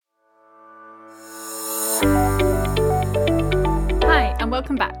and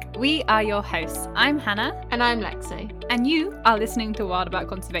welcome back. We are your hosts. I'm Hannah. And I'm Lexi. And you are listening to Wild About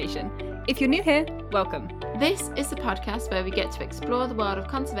Conservation. If you're new here, welcome. This is the podcast where we get to explore the world of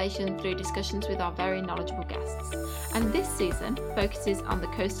conservation through discussions with our very knowledgeable guests. And this season focuses on the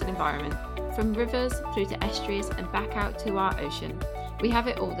coastal environment, from rivers through to estuaries and back out to our ocean. We have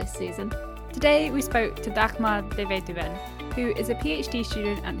it all this season. Today we spoke to Dagmar de Weduwen, who is a PhD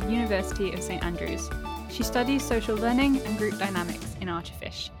student at the University of St Andrews. She studies social learning and group dynamics in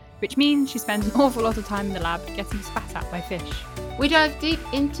Archerfish, which means she spends an awful lot of time in the lab getting spat at by fish. We dive deep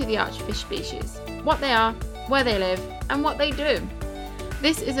into the Archerfish species, what they are, where they live, and what they do.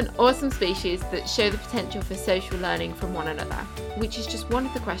 This is an awesome species that show the potential for social learning from one another, which is just one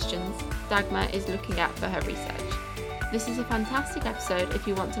of the questions Dagmar is looking at for her research. This is a fantastic episode if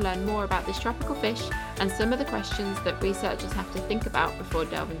you want to learn more about this tropical fish and some of the questions that researchers have to think about before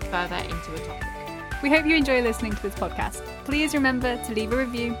delving further into a topic. We hope you enjoy listening to this podcast. Please remember to leave a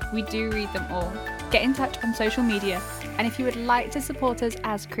review. We do read them all. Get in touch on social media. And if you would like to support us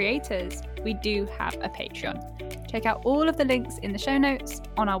as creators, we do have a Patreon. Check out all of the links in the show notes,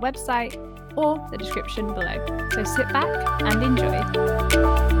 on our website, or the description below. So sit back and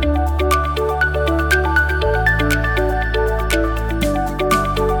enjoy.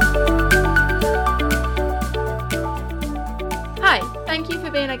 Thank you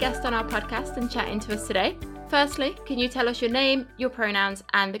for being a guest on our podcast and chatting to us today. Firstly, can you tell us your name, your pronouns,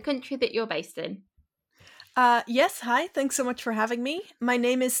 and the country that you're based in? Yes, hi. Thanks so much for having me. My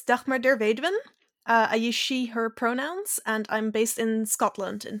name is Dagmar de Weduwen. I use she, her pronouns, and I'm based in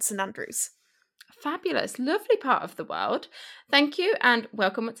Scotland, in St Andrews. Fabulous. Lovely part of the world. Thank you, and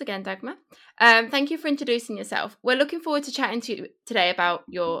welcome once again, Dagmar. Thank you for introducing yourself. We're looking forward to chatting to you today about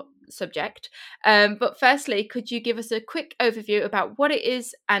your subject. But firstly, could you give us a quick overview about what it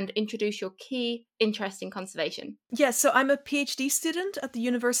is and introduce your key interest in conservation? Yes, so I'm a PhD student at the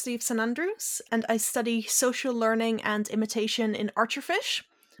University of St Andrews, and I study social learning and imitation in Archerfish,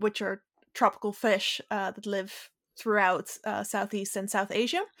 which are tropical fish that live throughout Southeast and South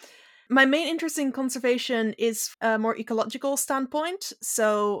Asia. My main interest in conservation is a more ecological standpoint,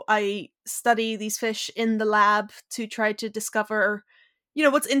 so I study these fish in the lab to try to discover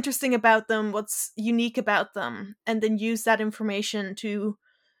what's interesting about them, what's unique about them, and then use that information to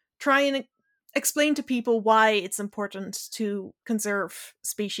try and explain to people why it's important to conserve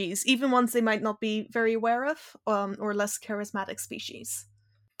species, even ones they might not be very aware of, or less charismatic species.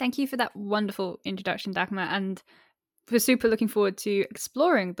 Thank you for that wonderful introduction, Dagmar, and we're super looking forward to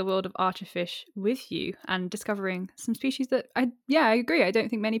exploring the world of Archerfish with you and discovering some species that I agree, I don't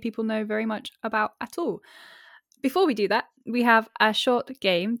think many people know very much about at all. Before we do that, we have a short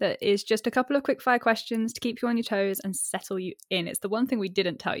game that is just a couple of quickfire questions to keep you on your toes and settle you in. It's the one thing we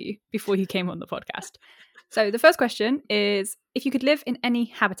didn't tell you before you came on the podcast. So the first question is, if you could live in any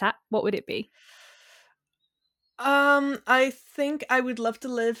habitat, what would it be? I think I would love to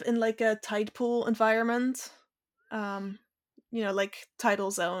live in like a tide pool environment. Like tidal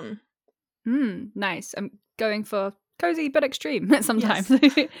zone. Nice. I'm going for cozy but extreme sometimes.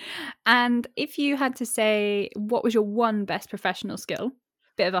 Yes. And if you had to say what was your one best professional skill,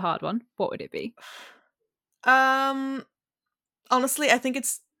 bit of a hard one, what would it be? Honestly, I think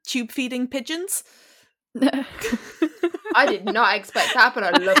it's tube feeding pigeons. I did not expect that, but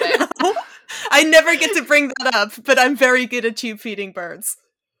I love it. I never get to bring that up, but I'm very good at tube feeding birds.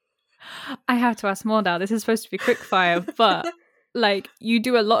 I have to ask more now. This is supposed to be quick fire, but you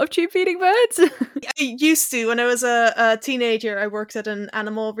do a lot of tube feeding birds? I used to. When I was a teenager, I worked at an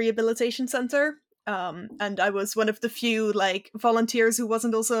animal rehabilitation center. And I was one of the few volunteers who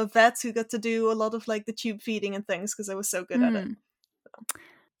wasn't also a vet who got to do a lot of the tube feeding and things because I was so good at it. So,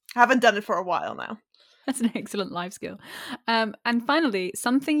 haven't done it for a while now. That's an excellent life skill. And finally,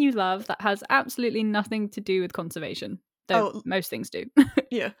 something you love that has absolutely nothing to do with conservation. Though most things do.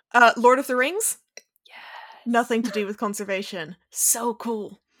 Yeah. Lord of the Rings? Yes. Nothing to do with conservation. So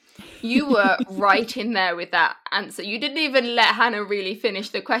cool. You were right in there with that answer. You didn't even let Hannah really finish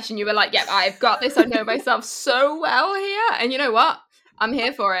the question. You were like, yep, I've got this. I know myself so well here. And you know what? I'm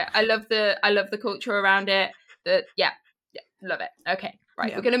here for it. I love the culture around it. Love it. Okay,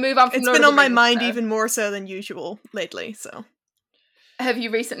 right. Yeah. We're going to move on from It's been on my mind even more so than usual lately, so. Have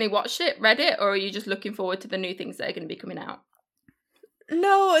you recently watched it, read it, or are you just looking forward to the new things that are going to be coming out?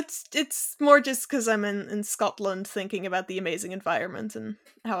 No, it's more just because I'm in Scotland thinking about the amazing environment and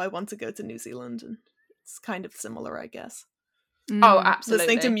how I want to go to New Zealand, and it's kind of similar, I guess. Oh, absolutely.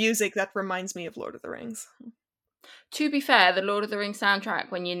 Listening to music that reminds me of Lord of the Rings. To be fair, the Lord of the Rings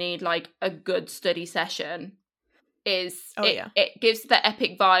soundtrack, when you need a good study session, it gives the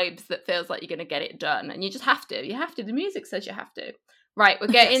epic vibes that feels like you're going to get it done, and you just have to. You have to. The music says you have to. Right, we're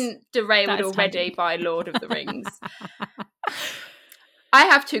getting derailed That is already tangent. by Lord of the Rings. I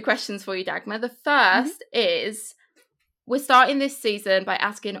have 2 questions for you, Dagmar. The first is, we're starting this season by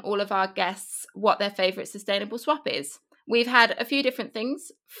asking all of our guests what their favourite sustainable swap is. We've had a few different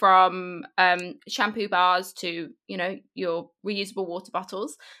things, from shampoo bars to, your reusable water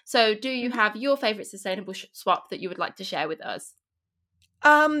bottles. So do you have your favourite sustainable swap that you would like to share with us?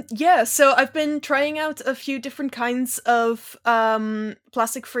 Yeah, so I've been trying out a few different kinds of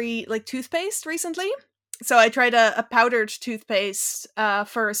plastic-free like toothpaste recently. So I tried a powdered toothpaste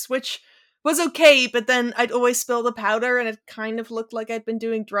first, which was okay, but then I'd always spill the powder and it kind of looked like I'd been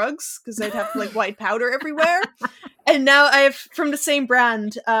doing drugs because I'd have like white powder everywhere. And now I have, from the same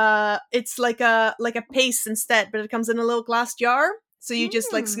brand, it's like a paste instead, but it comes in a little glass jar. So you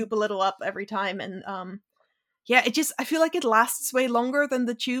just like scoop a little up every time, and yeah, I feel like it lasts way longer than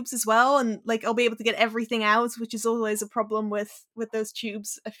the tubes as well, and like I'll be able to get everything out, which is always a problem with those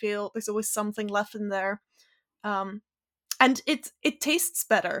tubes. I feel there's always something left in there. And it tastes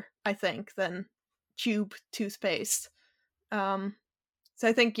better, I think, than tube toothpaste. So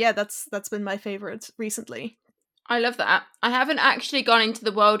I think, yeah, that's been my favorite recently. I love that. I haven't actually gone into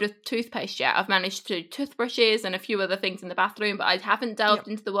the world of toothpaste yet. I've managed to do toothbrushes and a few other things in the bathroom, but I haven't delved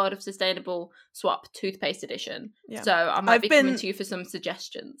into the world of sustainable swap toothpaste edition. Yeah. So I might be coming to you for some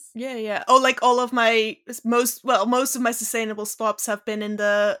suggestions. Yeah. Oh, like all of my most of my sustainable swaps have been in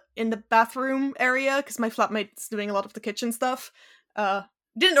the bathroom area because my flatmate's doing a lot of the kitchen stuff.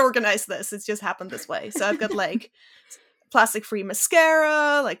 Didn't organize this; it's just happened this way. So I've got like plastic-free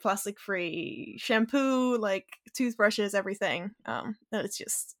mascara, like plastic-free shampoo, like toothbrushes, everything.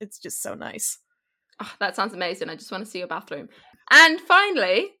 It's just so nice. Oh, that sounds amazing. I just want to see your bathroom. And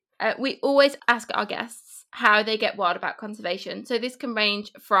finally, we always ask our guests how they get wild about conservation. So this can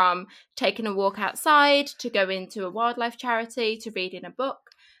range from taking a walk outside to going to a wildlife charity to reading a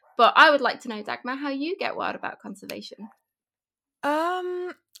book. But I would like to know, Dagmar, how you get wild about conservation.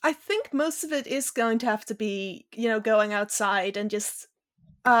 I think most of it is going to have to be, going outside and just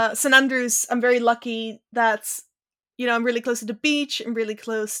St. Andrews. I'm very lucky that, I'm really close to the beach. I'm really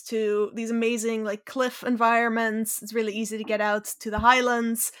close to these amazing like cliff environments. It's really easy to get out to the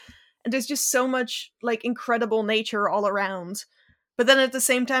highlands. And there's just so much like incredible nature all around. But then at the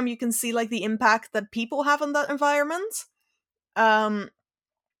same time, you can see like the impact that people have on that environment.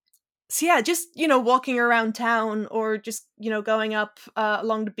 So yeah, just, walking around town or just, going up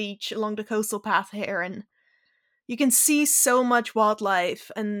along the beach, along the coastal path here, and you can see so much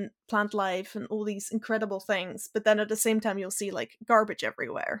wildlife and plant life and all these incredible things. But then at the same time, you'll see like garbage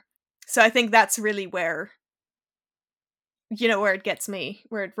everywhere. So I think that's really where, where it gets me,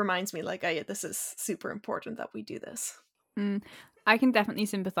 where it reminds me like, oh yeah, this is super important that we do this. I can definitely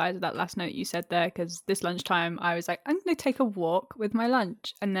sympathise with that last note you said there, because this lunchtime I was like, I'm going to take a walk with my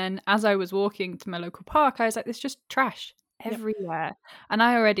lunch. And then as I was walking to my local park, I was like, there's just trash everywhere. Yep. And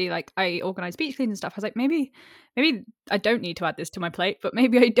I already, I organise beach cleans and stuff. I was like, maybe I don't need to add this to my plate, but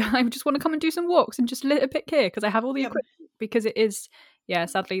maybe I just want to come and do some walks and just litter pick here because I have all the equipment. Because it is,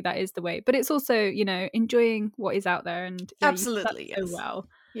 sadly, that is the way. But it's also, enjoying what is out there. And absolutely, yes. So well.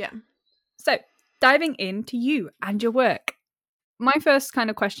 Yeah. So diving into you and your work. My first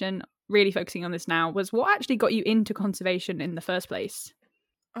kind of question, really focusing on this now, was what actually got you into conservation in the first place?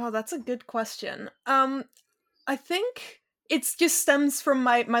 Oh, that's a good question. I think it just stems from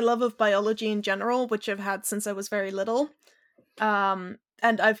my love of biology in general, which I've had since I was very little. And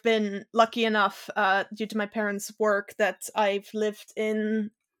I've been lucky enough, due to my parents' work, that I've lived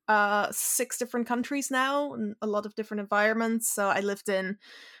in 6 different countries now, and a lot of different environments. So I lived in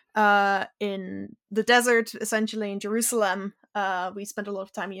the desert, essentially in Jerusalem. We spent a lot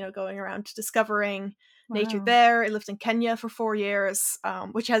of time, going around discovering nature there. I lived in Kenya for 4 years,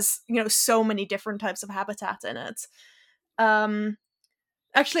 which has, so many different types of habitat in it.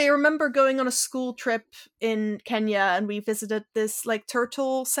 Actually, I remember going on a school trip in Kenya, and we visited this like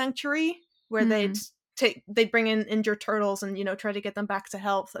turtle sanctuary where they'd bring in injured turtles and, try to get them back to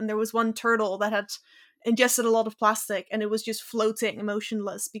health. And there was one turtle that had ingested a lot of plastic, and it was just floating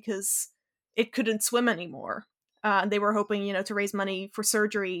motionless because it couldn't swim anymore. And they were hoping, to raise money for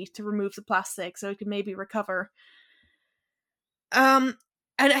surgery to remove the plastic so it could maybe recover. And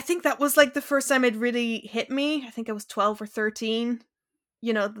I think that was like the first time it really hit me. I think I was 12 or 13.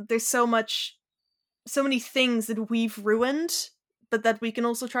 There's so many things that we've ruined, but that we can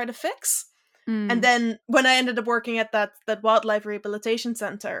also try to fix. And then when I ended up working at that wildlife rehabilitation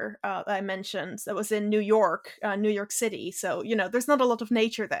center that I mentioned, that was in New York City. So, there's not a lot of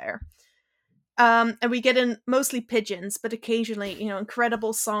nature there. And we get in mostly pigeons, but occasionally,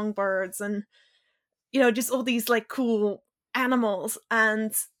 incredible songbirds and, just all these like cool animals,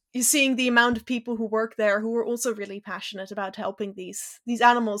 and you're seeing the amount of people who work there who are also really passionate about helping these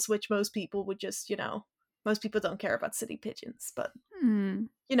animals, which most people would just, most people don't care about city pigeons. But,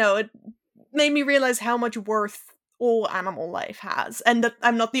 it made me realize how much worth all animal life has, and that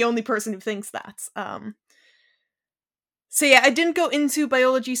I'm not the only person who thinks that. So yeah, I didn't go into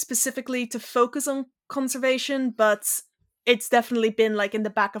biology specifically to focus on conservation, but it's definitely been like in the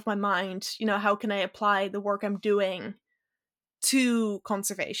back of my mind, how can I apply the work I'm doing to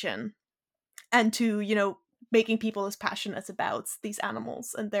conservation and to, making people as passionate about these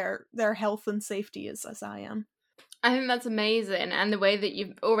animals and their health and safety as I am. I think that's amazing. And the way that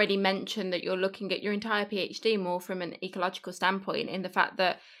you've already mentioned that you're looking at your entire PhD more from an ecological standpoint, in the fact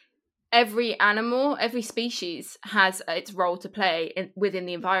that every animal, every species has its role to play within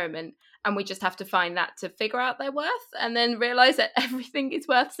the environment. And we just have to find that to figure out their worth and then realize that everything is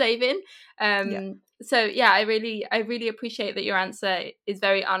worth saving. So yeah, I really appreciate that your answer is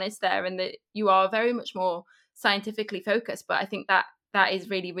very honest there, and that you are very much more scientifically focused. But I think that is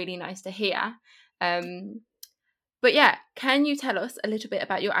really, really nice to hear. But yeah, can you tell us a little bit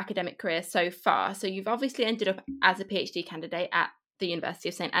about your academic career so far? So you've obviously ended up as a PhD candidate at the University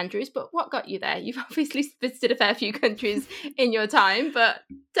of St Andrews, but what got you there? You've obviously visited a fair few countries in your time, but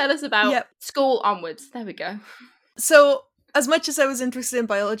tell us about school onwards. There we go. So as much as I was interested in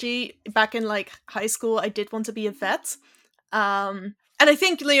biology back in like high school, I did want to be a vet. And I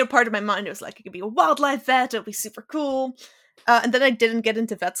think part of my mind was like, I could be a wildlife vet, it'll be super cool. And then I didn't get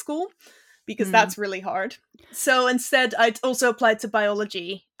into vet school because that's really hard. So instead, I'd also applied to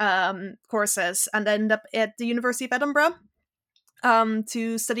biology courses and ended up at the University of Edinburgh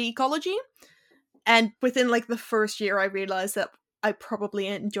to study ecology. And within like the first year, I realized that I probably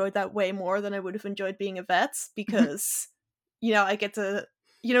enjoyed that way more than I would have enjoyed being a vet, because, I get to,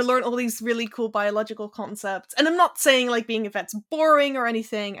 learn all these really cool biological concepts. And I'm not saying like being a vet's boring or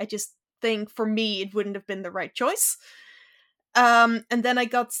anything. I just think for me, it wouldn't have been the right choice. And then I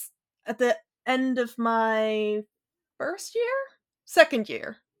got at the end of my second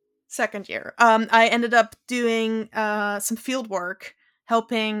year, I ended up doing some field work,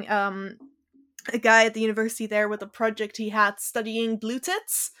 helping a guy at the university there with a project he had studying blue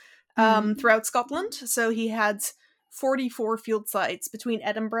tits throughout Scotland. So he had 44 field sites between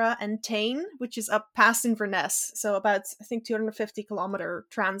Edinburgh and Tain, which is up past Inverness, so about, I think, 250 kilometer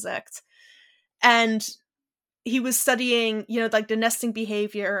transect. And he was studying, like the nesting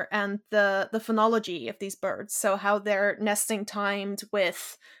behavior and the phonology of these birds. So how their nesting timed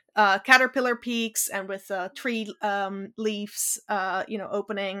with caterpillar peaks and with tree leaves,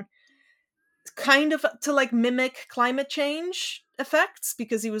 opening, kind of to like mimic climate change effects,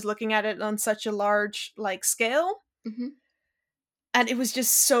 because he was looking at it on such a large like scale. And it was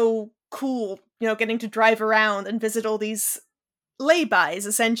just so cool, getting to drive around and visit all these laybys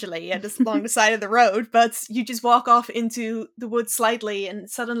essentially and just along the side of the road, but you just walk off into the woods slightly and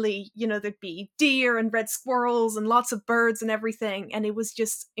suddenly there'd be deer and red squirrels and lots of birds and everything, and it was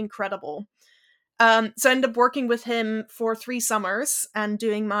just incredible. So I ended up working with him for 3 summers and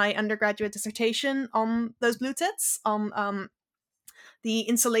doing my undergraduate dissertation on those blue tits, on the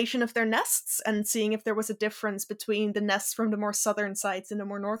insulation of their nests, and seeing if there was a difference between the nests from the more southern sites and the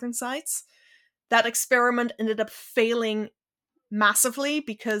more northern sites. That experiment ended up failing massively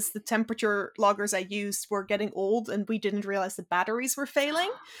because the temperature loggers I used were getting old and we didn't realize the batteries were failing.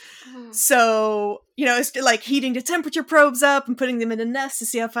 So, it's like heating the temperature probes up and putting them in a nest to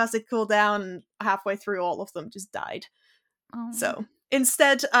see how fast they cool down, and halfway through all of them just died. So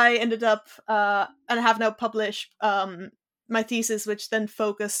instead I ended up and have now published my thesis, which then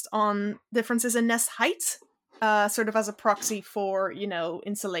focused on differences in nest height, sort of as a proxy for,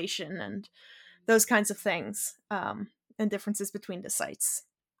 insulation and those kinds of things. And differences between the sites.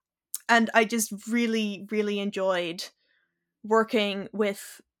 And I just really, really enjoyed working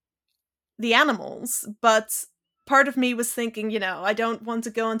with the animals, but part of me was thinking, I don't want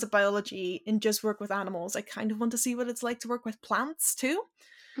to go into biology and just work with animals. I kind of want to see what it's like to work with plants too.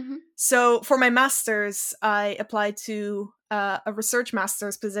 So for my master's, I applied to a research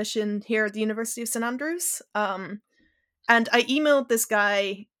master's position here at the University of St Andrews. And I emailed this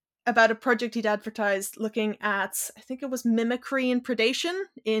guy about a project he'd advertised looking at, I think it was mimicry and predation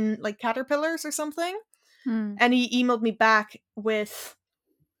in like caterpillars or something. And he emailed me back with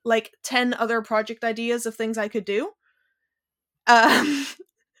like 10 other project ideas of things I could do.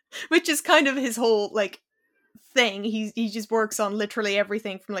 Which is kind of his whole like thing. He just works on literally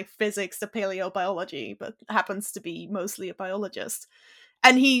everything from like physics to paleobiology, but happens to be mostly a biologist.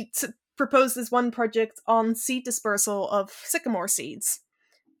 And he proposed this one project on seed dispersal of sycamore seeds.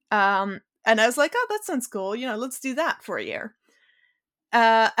 And I was like, oh, that sounds cool. Let's do that for a year.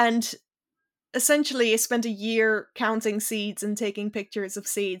 And essentially I spent a year counting seeds and taking pictures of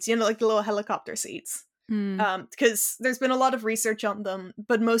seeds, like the little helicopter seeds. Because there's been a lot of research on them,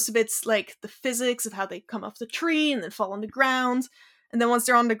 but most of it's like the physics of how they come off the tree and then fall on the ground. And then once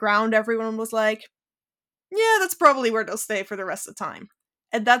they're on the ground, everyone was like, yeah, that's probably where they'll stay for the rest of the time.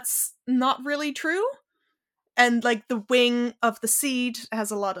 And that's not really true. And like the wing of the seed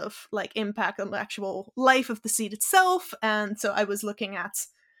has a lot of like impact on the actual life of the seed itself. And so I was looking at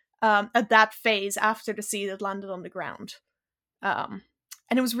that phase after the seed had landed on the ground. And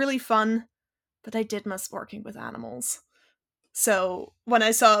it was really fun, but I did miss working with animals. So when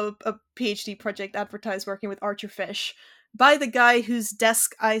I saw a PhD project advertised working with Archerfish by the guy whose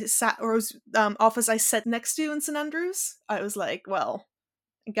desk I sat, or whose office I sat next to in St. Andrews, I was like, well,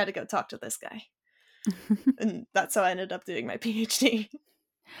 I gotta go talk to this guy. And that's how I ended up doing my PhD.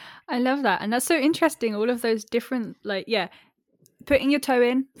 I love that. And that's so interesting. All of those different, putting your toe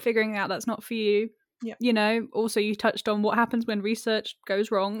in, figuring out that's not for you. Yeah. Also you touched on what happens when research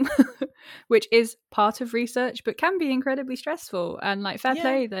goes wrong, which is part of research, but can be incredibly stressful. And fair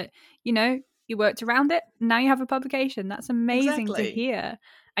play that, you worked around it. Now you have a publication. That's amazing to hear.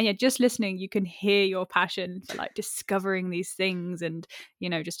 And just listening, you can hear your passion for discovering these things and,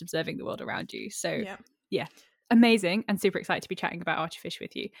 just observing the world around you. So yeah, amazing, and super excited to be chatting about Archerfish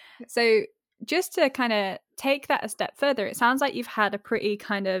with you. Yeah. So just to kind of take that a step further, it sounds like you've had a pretty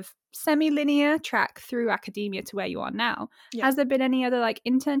kind of semi-linear track through academia to where you are now. Yeah. Has there been any other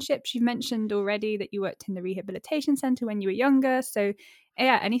internships? You've mentioned already that you worked in the rehabilitation center when you were younger. So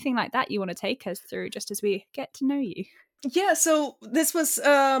yeah, anything like that you want to take us through just as we get to know you? Yeah, so this was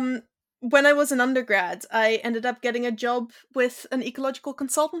when I was an undergrad, I ended up getting a job with an ecological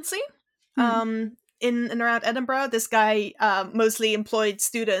consultancy in and around Edinburgh. This guy mostly employed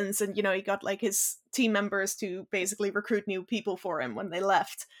students, and he got his team members to basically recruit new people for him when they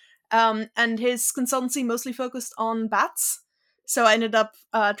left. And his consultancy mostly focused on bats. So I ended up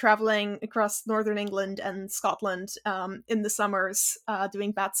traveling across northern England and Scotland in the summers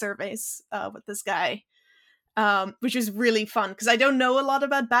doing bat surveys with this guy. Which was really fun because I don't know a lot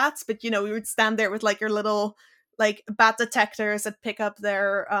about bats, but we would stand there with your little bat detectors that pick up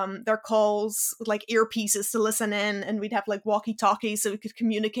their calls with earpieces to listen in, and we'd have walkie-talkies so we could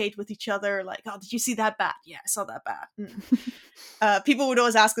communicate with each other. Oh, did you see that bat? Yeah, I saw that bat. And, people would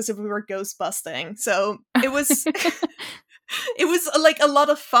always ask us if we were ghost busting, so it was it was a lot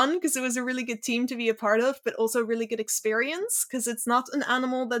of fun because it was a really good team to be a part of, but also a really good experience because it's not an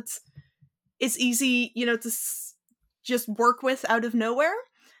animal that's it's easy, to just work with out of nowhere.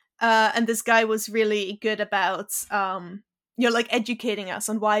 And this guy was really good about, educating us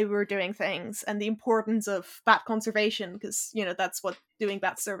on why we were doing things and the importance of bat conservation, because, that's what doing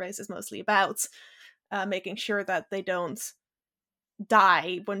bat surveys is mostly about, making sure that they don't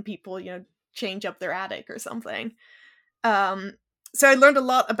die when people, change up their attic or something. So I learned a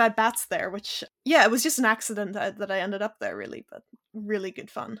lot about bats there, which, it was just an accident that I ended up there, really, but really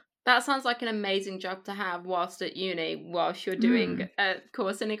good fun. That sounds like an amazing job to have whilst at uni, whilst you're doing a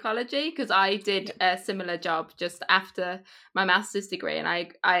course in ecology, because I did a similar job just after my master's degree, and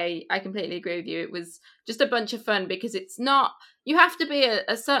I completely agree with you. It was just a bunch of fun because it's not, you have to be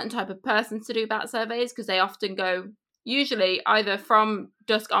a certain type of person to do bat surveys because they often go usually either from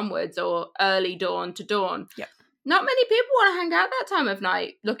dusk onwards or early dawn to dawn. Yep. Not many people want to hang out that time of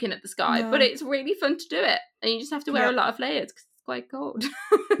night looking at the sky, but it's really fun to do it, and you just have to wear a lot of layers because quite cold.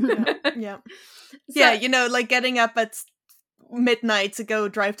 Yeah, getting up at midnight to go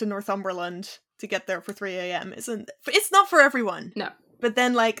drive to Northumberland to get there for 3 a.m. it's not for everyone. No. But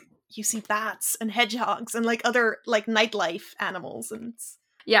then you see bats and hedgehogs and other nightlife animals, and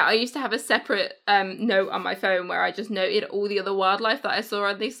yeah, I used to have a separate note on my phone where I just noted all the other wildlife that I saw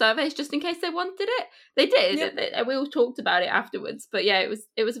on these surveys just in case they wanted it. They did. Yep. We all talked about it afterwards. But yeah, it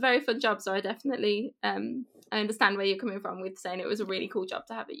was a very fun job, so I definitely I understand where you're coming from with saying it was a really cool job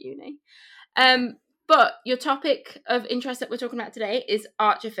to have at uni. But your topic of interest that we're talking about today is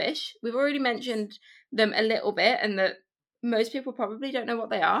Archerfish. We've already mentioned them a little bit and that most people probably don't know what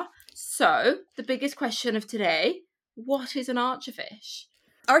they are. So the biggest question of today, what is an Archerfish?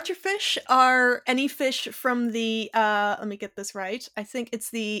 Archerfish are any fish from the, let me get this right, I think it's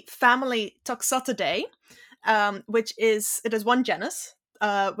the family Toxotidae, it is one genus,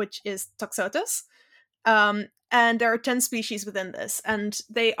 which is Toxotus. And there are 10 species within this, and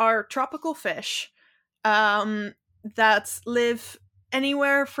they are tropical fish that live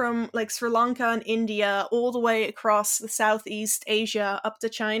anywhere from Sri Lanka and India all the way across the Southeast Asia up to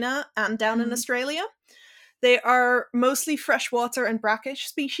China and down in Australia. They are mostly freshwater and brackish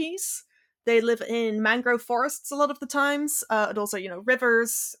species, They live in mangrove forests a lot of the times, and also,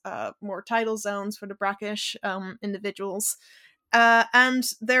 rivers, more tidal zones for the brackish individuals. And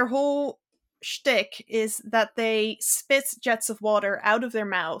their whole shtick is that they spit jets of water out of their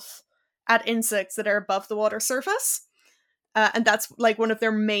mouth at insects that are above the water surface. And that's like one of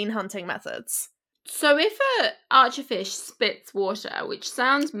their main hunting methods. So if a archerfish spits water, which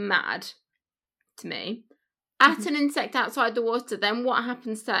sounds mad to me, at an insect outside the water, then what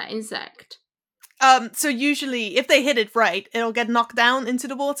happens to that insect? So usually, if they hit it right, it'll get knocked down into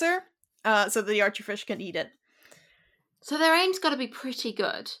the water, so the archerfish can eat it. So their aim's got to be pretty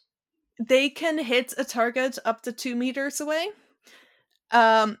good. They can hit a target up to 2 meters away.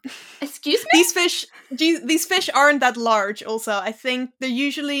 Excuse me? These fish aren't that large. Also, I think they're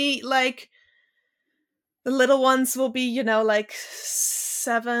usually like the little ones will be, like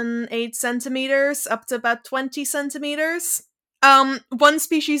 7-8 centimeters up to about 20 centimeters. One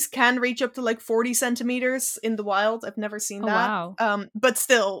species can reach up to like 40 centimeters in the wild. I've never seen that. Wow. But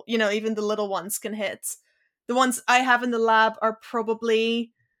still, even the little ones can hit. The ones I have in the lab are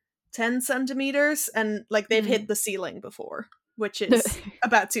probably 10 centimeters, and like they've hit the ceiling before, which is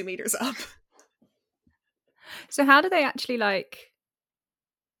about 2 meters up. So how do they actually like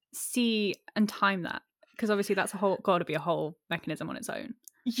see and time that? Because obviously that's got to be a whole mechanism on its own.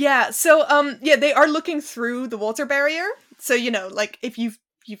 Yeah, so they are looking through the water barrier. So, like if you've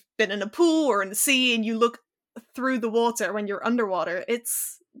been in a pool or in the sea and you look through the water when you're underwater,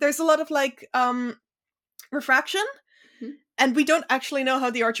 there's a lot of like refraction. And we don't actually know how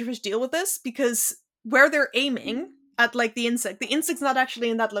the archerfish deal with this, because where they're aiming at like the insect's not actually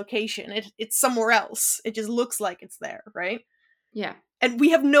in that location. It's somewhere else. It just looks like it's there, right? Yeah. And we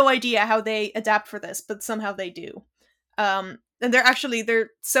have no idea how they adapt for this, but somehow they do. And they're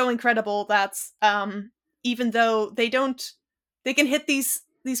so incredible that even though they can hit these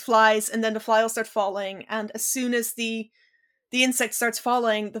flies, and then the fly will start falling, and as soon as the insect starts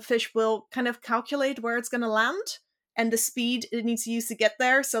falling, the fish will kind of calculate where it's going to land and the speed it needs to use to get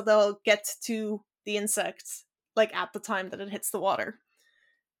there, so they'll get to the insect like at the time that it hits the water.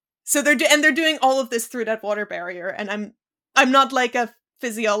 So they're doing all of this through that water barrier, and I'm not like a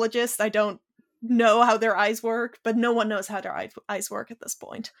physiologist. I don't know how their eyes work, but no one knows how their eyes work at this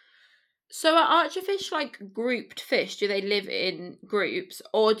point. So are archerfish like grouped fish? Do they live in groups,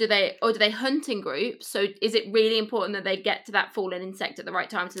 or do they hunt in groups? So is it really important that they get to that fallen insect at the right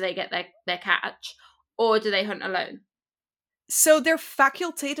time so they get their catch, or do they hunt alone? So they're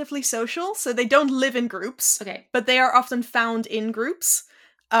facultatively social, so they don't live in groups. Okay. But they are often found in groups.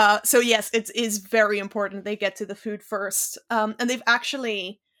 So yes, it is very important they get to the food first. And they've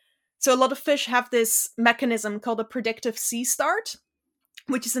actually... So a lot of fish have this mechanism called a predictive sea start,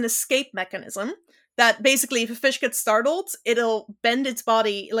 which is an escape mechanism that basically if a fish gets startled, it'll bend its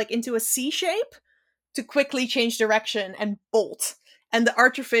body like into a C shape to quickly change direction and bolt. And the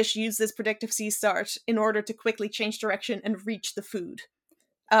archerfish use this predictive sea start in order to quickly change direction and reach the food.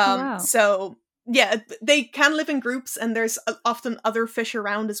 Wow. So yeah, they can live in groups, and there's often other fish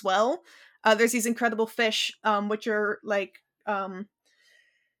around as well. There's these incredible fish, which are like...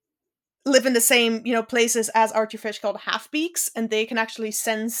 live in the same, places as archerfish, called half-beaks, and they can actually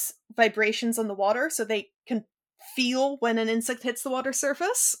sense vibrations on the water, so they can feel when an insect hits the water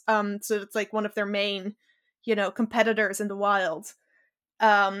surface. So it's like one of their main, competitors in the wild.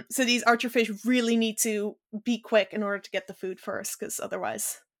 So these archerfish really need to be quick in order to get the food first, because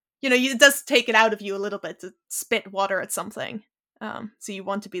otherwise, it does take it out of you a little bit to spit water at something. So you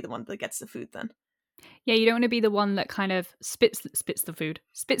want to be the one that gets the food then. Yeah, you don't want to be the one that kind of spits the food,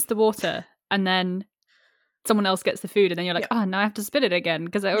 spits the water, and then someone else gets the food, and then you're like, now I have to spit it again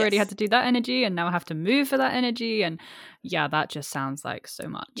because I already had to do that energy, and now I have to move for that energy, and yeah, that just sounds like so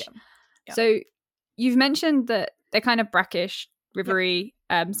much. Yeah. So you've mentioned that they're kind of brackish, rivery,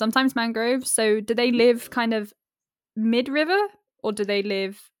 sometimes mangroves. So do they live kind of mid-river, or do they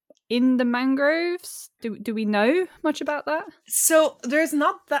live in the mangroves? Do we know much about that? So there's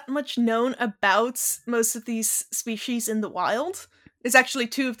not that much known about most of these species in the wild. There's actually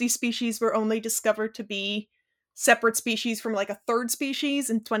 2 of these species were only discovered to be separate species from like a third species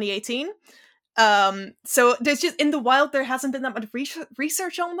in 2018. So there's just, in the wild, there hasn't been that much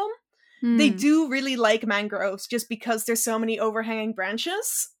research on them. They do really like mangroves just because there's so many overhanging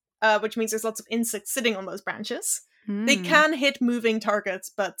branches, which means there's lots of insects sitting on those branches. They can hit moving targets,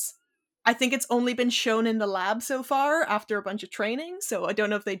 but I think it's only been shown in the lab so far after a bunch of training, so I don't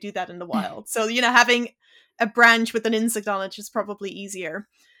know if they do that in the wild. So, having a branch with an insect on it is probably easier.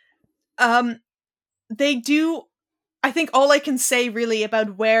 They do... I think all I can say really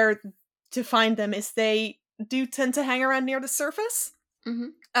about where to find them is they do tend to hang around near the surface.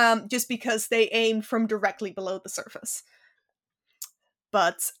 just because they aim from directly below the surface.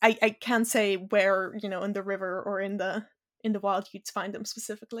 But I can't say where, in the river or in the wild you'd find them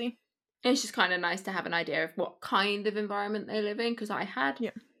specifically. It's just kind of nice to have an idea of what kind of environment they live in, because I had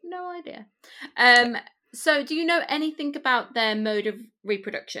no idea. So do you know anything about their mode of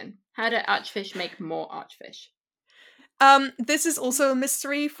reproduction? How do archerfish make more archerfish? This is also a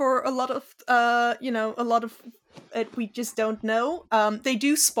mystery for a lot of it we just don't know. They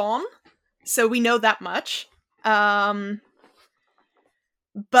do spawn, so we know that much.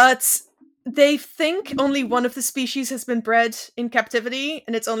 But they think only one of the species has been bred in captivity,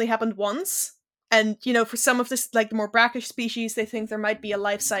 and it's only happened once. And, for some of this, like the more brackish species, they think there might be a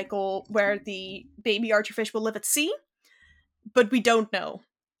life cycle where the baby archerfish will live at sea, but we don't know.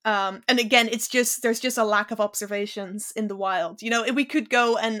 And again, there's just a lack of observations in the wild. We could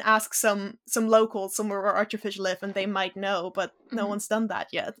go and ask some locals somewhere where archerfish live, and they might know, but no one's done that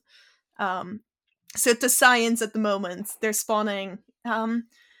yet. So to science at the moment, they're spawning.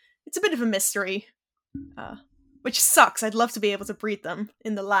 It's a bit of a mystery, which sucks. I'd love to be able to breed them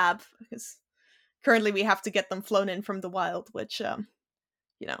in the lab, because currently we have to get them flown in from the wild, which,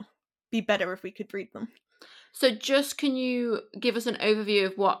 be better if we could breed them. So just can you give us an overview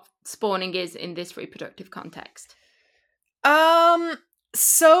of what spawning is in this reproductive context?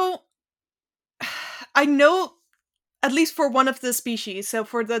 So I know, at least for one of the species, so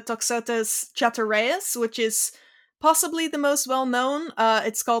for the Toxotes chatereus, which is possibly the most well-known,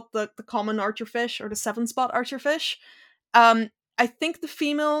 it's called the common archerfish, or the 7-spot archerfish. I think the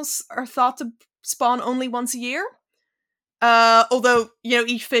females are thought to spawn only once a year. Although,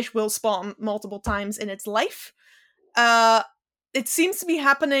 each fish will spawn multiple times in its life. It seems to be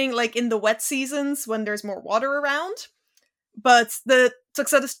happening, like, in the wet seasons when there's more water around. But the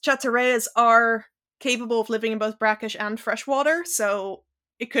Toxotes chatereus are capable of living in both brackish and freshwater, so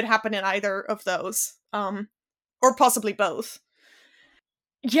it could happen in either of those. Or possibly both.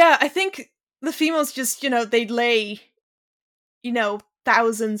 Yeah, I think the females just, they lay,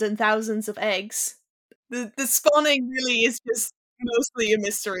 thousands and thousands of eggs. The spawning really is just mostly a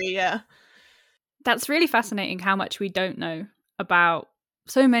mystery, yeah. That's really fascinating how much we don't know about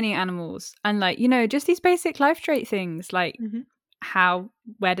so many animals. And just these basic life trait things, like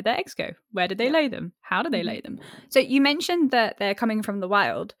where did their eggs go? Where did they lay them? How do they lay them? So you mentioned that they're coming from the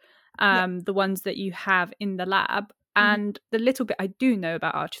wild, the ones that you have in the lab. And the little bit I do know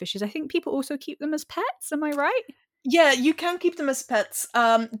about archerfishes, I think people also keep them as pets. Am I right? Yeah, you can keep them as pets.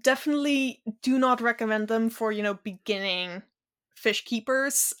 Definitely do not recommend them for, beginning fish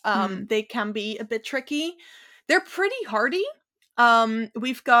keepers. They can be a bit tricky. They're pretty hardy.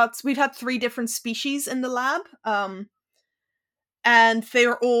 We've had 3 different species in the lab. And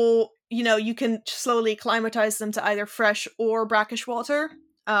they're all, you can slowly acclimatize them to either fresh or brackish water.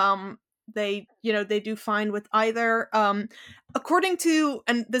 They do fine with either. According to,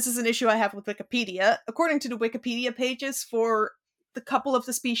 and this is an issue I have with Wikipedia, according to the Wikipedia pages for the couple of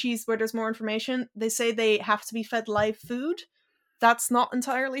the species where there's more information, they say they have to be fed live food. That's not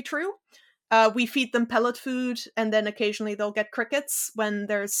entirely true. We feed them pellet food, and then occasionally they'll get crickets when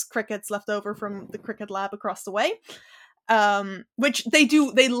there's crickets left over from the cricket lab across the way. Which they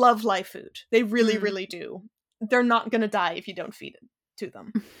do. They love live food. They really, really do. They're not going to die if you don't feed it to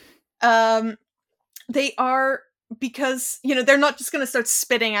them. They are, because, they're not just going to start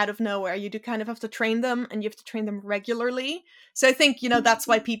spitting out of nowhere. You do kind of have to train them, and you have to train them regularly. So I think, that's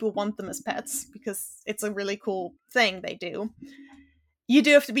why people want them as pets, because it's a really cool thing they do. You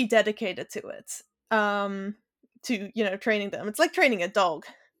do have to be dedicated to it, to, training them. It's like training a dog,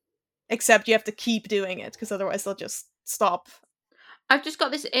 except you have to keep doing it, because otherwise they'll just stop. I've just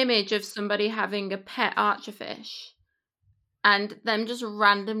got this image of somebody having a pet archerfish and them just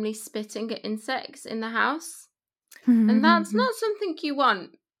randomly spitting at insects in the house. And that's not something you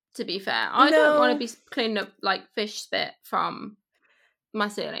want, to be fair. I don't want to be cleaning up like fish spit from my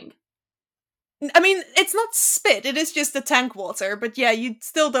ceiling. I mean, it's not spit, it is just the tank water, but yeah, you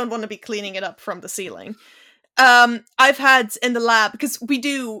still don't want to be cleaning it up from the ceiling. I've had in the lab, because we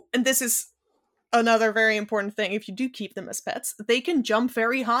do, and this is another very important thing, if you do keep them as pets, they can jump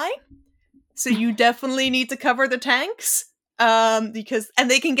very high. So you definitely need to cover the tanks. And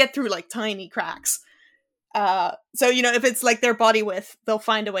they can get through like tiny cracks. So, if it's like their body width, they'll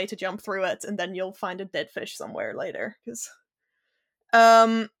find a way to jump through it, and then you'll find a dead fish somewhere later.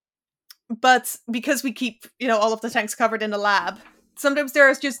 But because we keep, all of the tanks covered in the lab, sometimes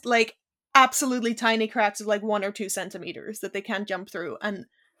there's just like absolutely tiny cracks of like 1 or 2 centimeters that they can't jump through. And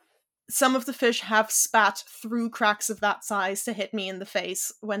some of the fish have spat through cracks of that size to hit me in the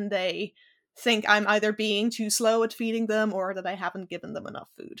face when they think I'm either being too slow at feeding them or that I haven't given them enough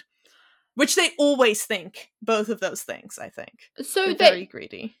food. Which they always think, both of those things, I think. So they're very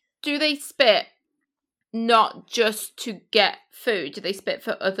greedy. Do they spit not just to get food? Do they spit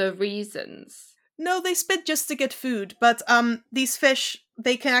for other reasons? No, they spit just to get food, but these fish,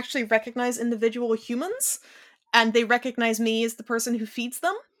 they can actually recognize individual humans, and they recognize me as the person who feeds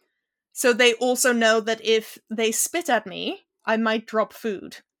them. So they also know that if they spit at me, I might drop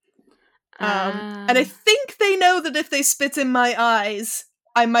food. And I think they know that if they spit in my eyes,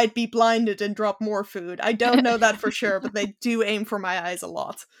 I might be blinded and drop more food. I don't know that for sure, but they do aim for my eyes a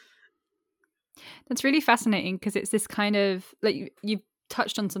lot. That's really fascinating because it's this kind of, like, you've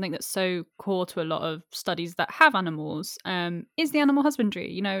touched on something that's so core to a lot of studies that have animals, is the animal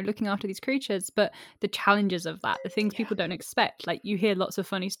husbandry, looking after these creatures, but the challenges of that, the things people don't expect. Like, you hear lots of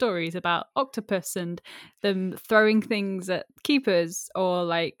funny stories about octopus and them throwing things at keepers, or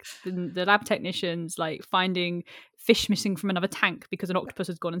like the lab technicians like finding fish missing from another tank because an octopus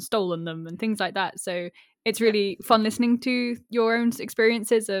has gone and stolen them and things like that. So it's really fun listening to your own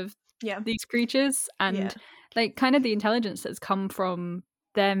experiences of these creatures and like kind of the intelligence that's come from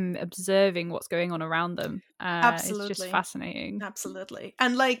them observing what's going on around them. Absolutely. It's just fascinating. Absolutely.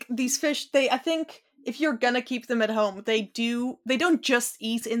 And like these fish, I think if you're gonna keep them at home, they don't just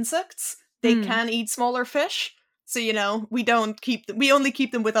eat insects. They can eat smaller fish. So, we only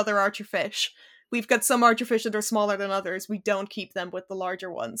keep them with other archerfish. We've got some archerfish that are smaller than others. We don't keep them with the larger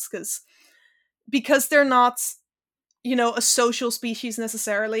ones because they're not, a social species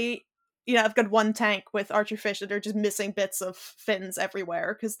necessarily. I've got one tank with archerfish that are just missing bits of fins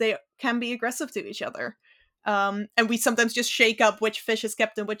everywhere because they can be aggressive to each other. And we sometimes just shake up which fish is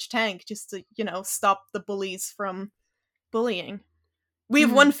kept in which tank just to, stop the bullies from bullying. We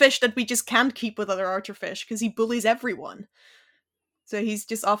have one fish that we just can't keep with other archerfish because he bullies everyone. So he's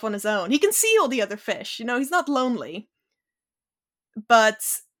just off on his own. He can see all the other fish, he's not lonely. But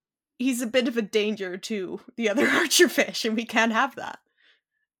he's a bit of a danger to the other archerfish, and we can't have that.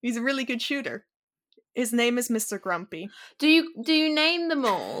 He's a really good shooter. His name is Mr. Grumpy. Do you name them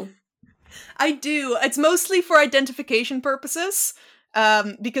all? I do. It's mostly for identification purposes,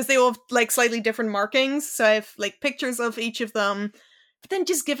 because they all have like slightly different markings. So I have like pictures of each of them, but then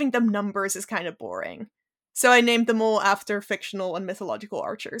just giving them numbers is kind of boring. So I named them all after fictional and mythological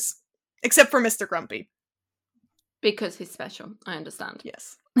archers, except for Mr. Grumpy. Because he's special, I understand.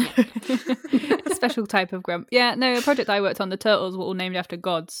 Yes. A special type of grump. Yeah, no, a project I worked on, the turtles were all named after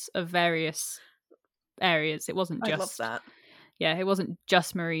gods of various areas. It wasn't just... I love that. Yeah, it wasn't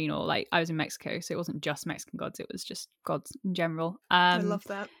just marine, or like, I was in Mexico, so it wasn't just Mexican gods, it was just gods in general. I love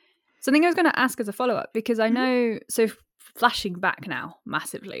that. Something I was going to ask as a follow-up, because I know, so flashing back now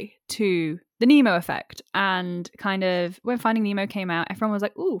massively to the Nemo effect, and kind of when Finding Nemo came out, everyone was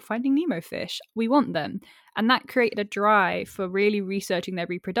like, ooh, Finding Nemo fish, we want them. And that created a drive for really researching their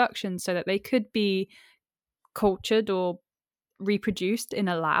reproduction so that they could be cultured or reproduced in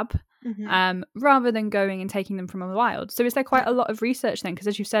a lab, rather than going and taking them from the wild. So is there quite a lot of research then? Because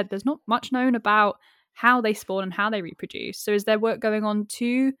as you said, there's not much known about how they spawn and how they reproduce. So is there work going on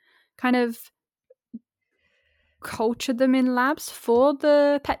to kind of culture them in labs for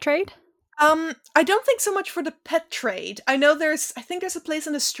the pet trade? I don't think so much for the pet trade. I think there's a place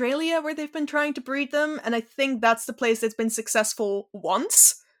in Australia where they've been trying to breed them, and I think that's the place that's been successful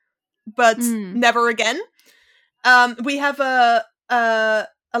once, but never again. We have a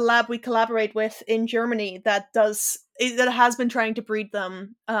lab we collaborate with in Germany that has been trying to breed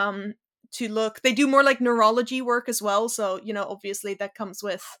them. They do more like neurology work as well, so obviously that comes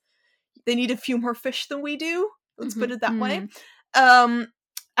with, they need a few more fish than we do. Let's put it that way.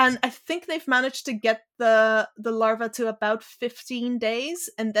 And I think they've managed to get the larva to about 15 days,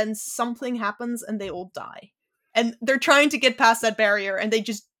 and then something happens and they all die. And they're trying to get past that barrier, and they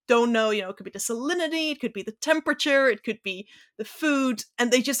just don't know, it could be the salinity, it could be the temperature, it could be the food,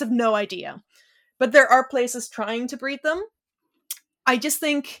 and they just have no idea. But there are places trying to breed them. I don't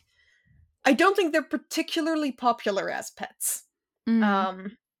think they're particularly popular as pets.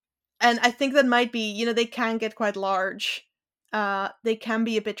 And I think that might be, they can get quite large. They can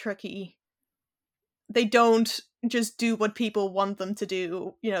be a bit tricky. They don't just do what people want them to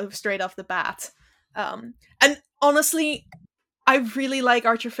do, straight off the bat. And honestly, I really like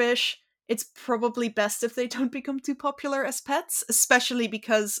archerfish. It's probably best if they don't become too popular as pets, especially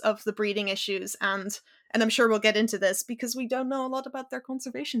because of the breeding issues, and I'm sure we'll get into this because we don't know a lot about their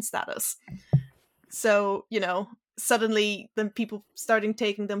conservation status. So, suddenly then people starting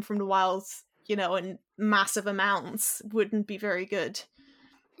taking them from the wild, in massive amounts wouldn't be very good.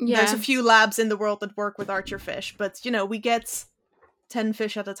 Yeah. There's a few labs in the world that work with archerfish, but we get 10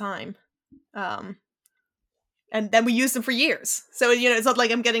 fish at a time. And then we use them for years. So, it's not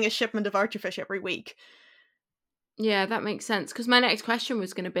like I'm getting a shipment of archerfish every week. Yeah, that makes sense. Because my next question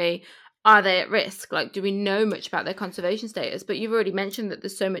was going to be, are they at risk? Like, do we know much about their conservation status? But you've already mentioned that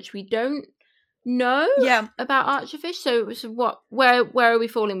there's so much we don't know about archerfish. So where are we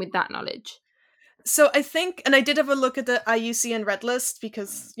falling with that knowledge? So I think, and I did have a look at the IUCN Red List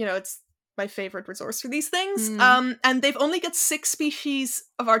because, it's my favorite resource for these things. And they've only got 6 species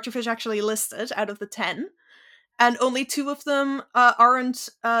of archerfish actually listed out of the 10. And only 2 of them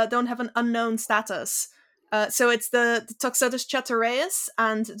don't have an unknown status. So it's the Toxotus chateaureus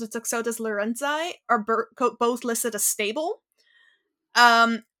and the Toxotus lorenzi are both listed as stable.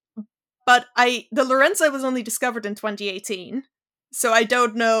 But the lorenzi was only discovered in 2018, so I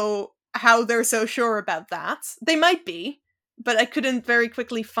don't know how they're so sure about that. They might be, but I couldn't very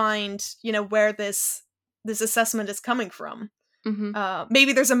quickly find, where this assessment is coming from. Mm-hmm.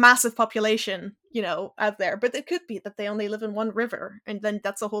 Maybe there's a massive population, out there, but it could be that they only live in one river, and then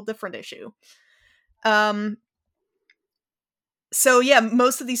that's a whole different issue. So yeah,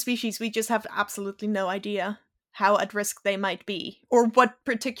 most of these species, we just have absolutely no idea how at risk they might be, or what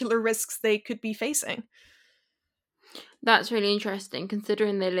particular risks they could be facing. That's really interesting,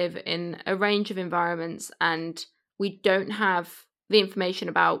 considering they live in a range of environments and we don't have the information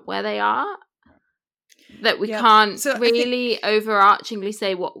about where they are, that we can't really overarchingly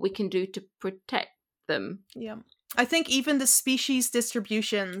say what we can do to protect them. Yeah. I think even the species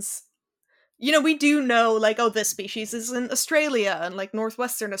distributions, we do know, like, oh, this species is in Australia and, like,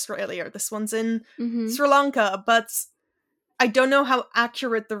 northwestern Australia, or this one's in Sri Lanka, but I don't know how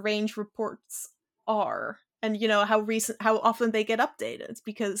accurate the range reports are, and, how often they get updated,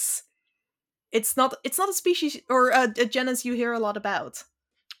 because it's not a species or a genus you hear a lot about.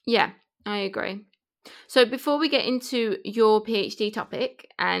 Yeah, I agree. So before we get into your PhD topic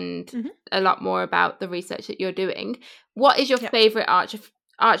and a lot more about the research that you're doing, what is your favourite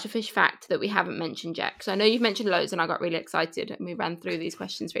archerfish fact that we haven't mentioned yet? Because I know you've mentioned loads and I got really excited and we ran through these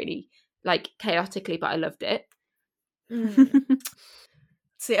questions really, like, chaotically, but I loved it.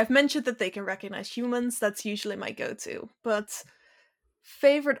 See, I've mentioned that they can recognize humans. That's usually my go-to. But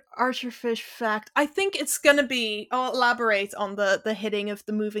favorite archerfish fact, I think it's gonna be, I'll elaborate on the hitting of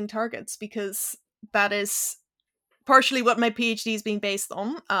the moving targets, because that is partially what my PhD is being based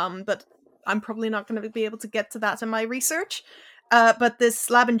on, but I'm probably not going to be able to get to that in my research. But this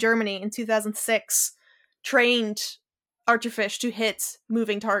lab in Germany in 2006 trained archerfish to hit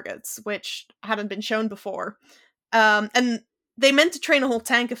moving targets, which hadn't been shown before. And they meant to train a whole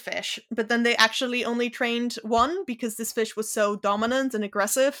tank of fish, but then they actually only trained one because this fish was so dominant and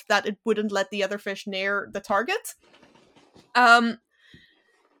aggressive that it wouldn't let the other fish near the target.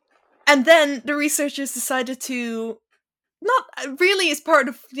 And then the researchers decided to, not really as part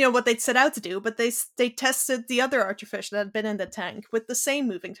of what they'd set out to do, but they tested the other archerfish that had been in the tank with the same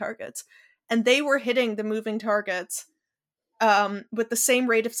moving target, and they were hitting the moving target with the same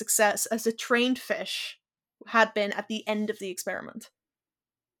rate of success as a trained fish had been at the end of the experiment.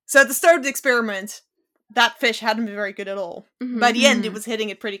 So at the start of the experiment, that fish hadn't been very good at all. By the end, it was hitting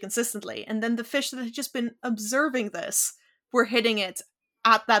it pretty consistently, and then the fish that had just been observing this were hitting it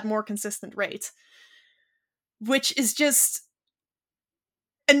at that more consistent rate, which is just,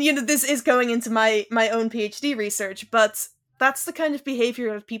 and this is going into my own PhD research, but that's the kind of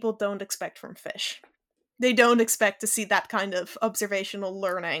behavior that people don't expect from fish. They don't expect to see that kind of observational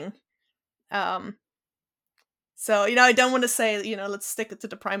learning. So, I don't want to say, let's stick it to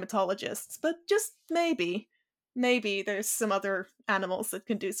the primatologists, but just maybe there's some other animals that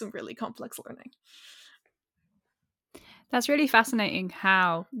can do some really complex learning. That's really fascinating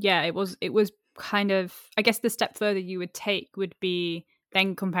how, it was kind of, I guess the step further you would take would be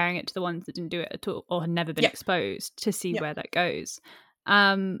then comparing it to the ones that didn't do it at all or had never been exposed to see where that goes.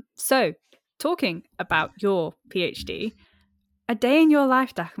 So, talking about your PhD, a day in your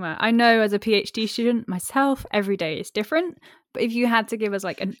life, Dagmar. I know as a PhD student myself, every day is different, but if you had to give us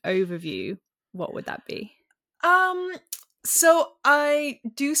like an overview, what would that be? So I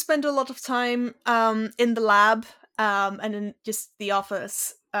do spend a lot of time in the lab and in just the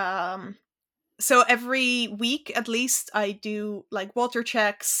office. So every week, at least, I do like water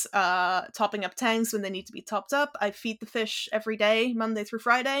checks, topping up tanks when they need to be topped up. I feed the fish every day, Monday through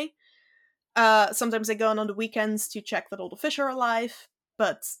Friday. Sometimes I go on the weekends to check that all the fish are alive,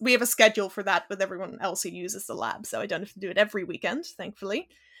 but we have a schedule for that with everyone else who uses the lab, so I don't have to do it every weekend, thankfully.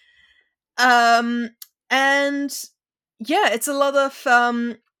 And yeah, it's a lot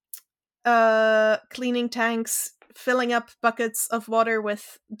of cleaning tanks, filling up buckets of water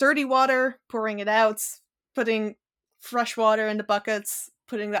with dirty water, pouring it out, putting fresh water in the buckets,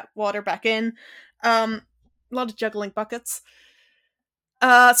 putting that water back in. A lot of juggling buckets.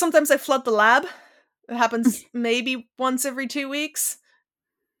 Sometimes I flood the lab. It happens maybe once every 2 weeks.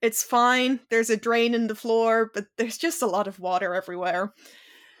 It's fine. There's a drain in the floor, but there's just a lot of water everywhere.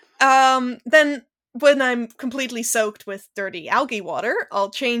 Then when I'm completely soaked with dirty algae water, I'll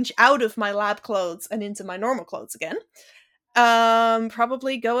change out of my lab clothes and into my normal clothes again.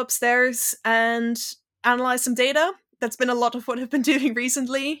 Probably go upstairs and analyze some data. That's been a lot of what I've been doing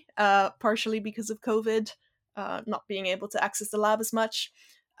recently, partially because of COVID, not being able to access the lab as much.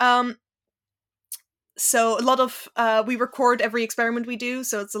 So a lot of, we record every experiment we do,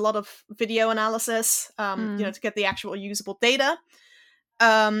 so it's a lot of video analysis, to get the actual usable data.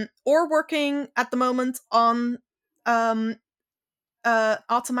 Or working at the moment on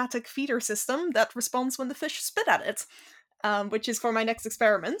automatic feeder system that responds when the fish spit at it, which is for my next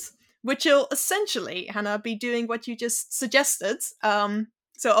experiment, which will essentially, Hannah, be doing what you just suggested. So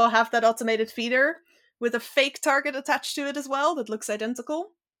I'll have that automated feeder with a fake target attached to it as well that looks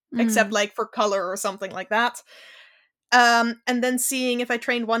identical, except like for color or something like that. And then seeing if I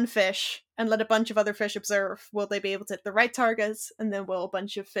train one fish and let a bunch of other fish observe, will they be able to hit the right target? And then will a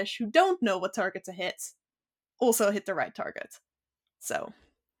bunch of fish who don't know what target to hit also hit the right target? So,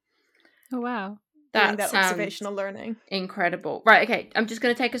 oh wow, doing that observational learning. Incredible. Right, okay. I'm just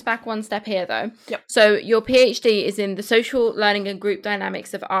going to take us back one step here, though. Yep. So your PhD is in the social learning and group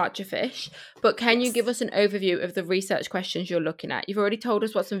dynamics of Archerfish, but can you give us an overview of the research questions you're looking at? You've already told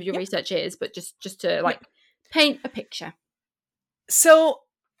us what some of your research is, but just to paint a picture. So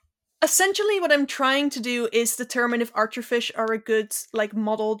essentially what I'm trying to do is determine if archerfish are a good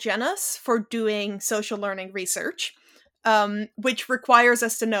model genus for doing social learning research, which requires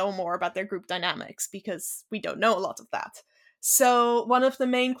us to know more about their group dynamics because we don't know a lot of that. So one of the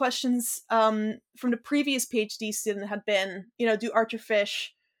main questions from the previous PhD student had been, do archerfish,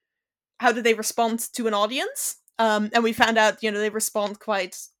 how do they respond to an audience? And we found out, they respond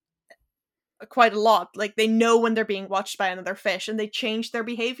quite a lot. Like they know when they're being watched by another fish and they change their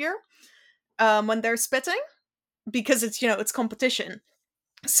behavior when they're spitting because it's, it's competition.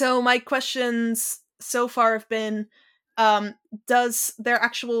 So my questions so far have been, does their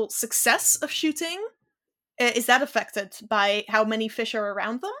actual success of shooting, is that affected by how many fish are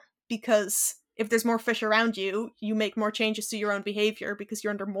around them? Because if there's more fish around you, you make more changes to your own behavior because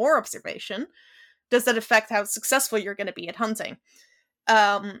you're under more observation. Does that affect how successful you're going to be at hunting?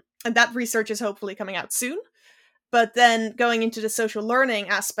 And that research is hopefully coming out soon. But then going into the social learning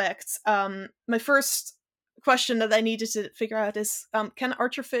aspect, my first question that I needed to figure out is, can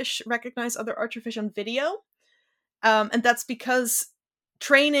archerfish recognize other archerfish on video? And that's because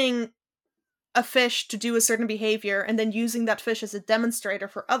training a fish to do a certain behavior and then using that fish as a demonstrator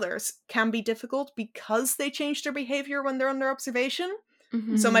for others can be difficult because they change their behavior when they're under observation.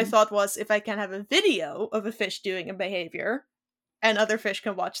 Mm-hmm. So my thought was, if I can have a video of a fish doing a behavior and other fish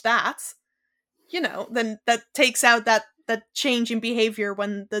can watch that, then that takes out that change in behavior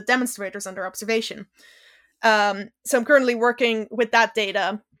when the demonstrator's under observation. So I'm currently working with that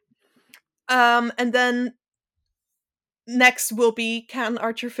data. And then next will be, can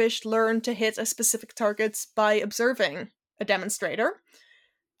archerfish learn to hit a specific target by observing a demonstrator?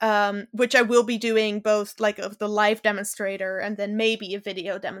 Which I will be doing both of the live demonstrator and then maybe a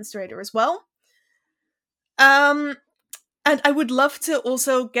video demonstrator as well. And I would love to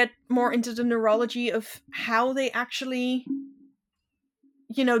also get more into the neurology of how they actually,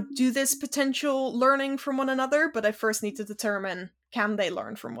 do this potential learning from one another, but I first need to determine, can they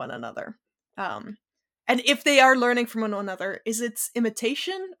learn from one another? And if they are learning from one another, is it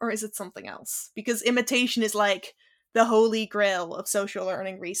imitation or is it something else? Because imitation is the holy grail of social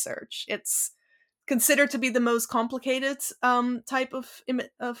learning research. It's considered to be the most complicated type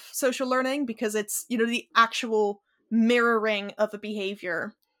of social learning because it's, the actual mirroring of a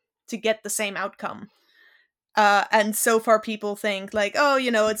behavior to get the same outcome. And so far people think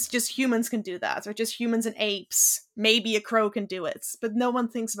it's just humans can do that, or just humans and apes. Maybe a crow can do it, but no one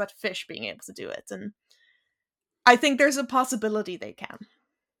thinks about fish being able to do it. And I think there's a possibility they can.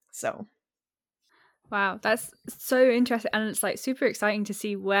 So. Wow, that's so interesting. And it's super exciting to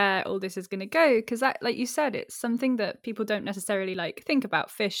see where all this is going to go. Because that, like you said, it's something that people don't necessarily think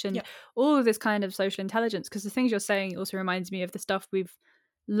about fish and all of this kind of social intelligence. Because the things you're saying also reminds me of the stuff we've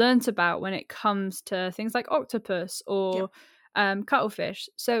learnt about when it comes to things like octopus or cuttlefish.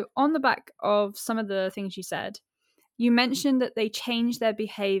 So on the back of some of the things you said, you mentioned that they change their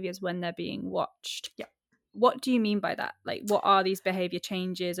behaviors when they're being watched. Yeah. What do you mean by that? What are these behavior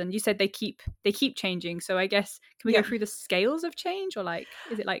changes? And you said they keep changing. So I guess, can we go through the scales of change, or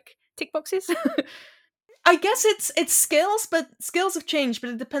is it tick boxes? I guess it's skills, but skills have changed,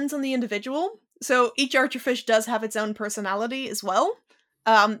 but it depends on the individual. So each archerfish does have its own personality as well.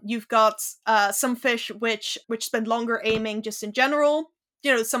 You've got some fish which spend longer aiming just in general.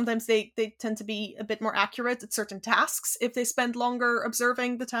 Sometimes they tend to be a bit more accurate at certain tasks if they spend longer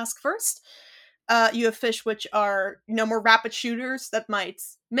observing the task first. You have fish which are, more rapid shooters that might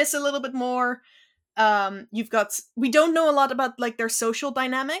miss a little bit more. We don't know a lot about like their social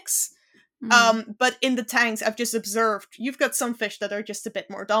dynamics. But in the tanks, I've just observed you've got some fish that are just a bit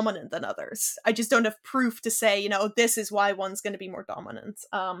more dominant than others. I just don't have proof to say, this is why one's going to be more dominant.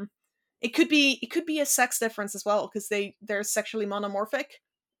 It could be a sex difference as well, because they're sexually monomorphic,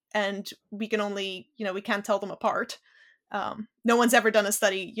 and we can only, we can't tell them apart. No one's ever done a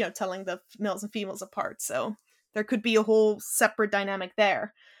study, telling the males and females apart, so there could be a whole separate dynamic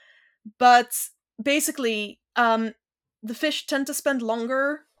there. But basically, the fish tend to spend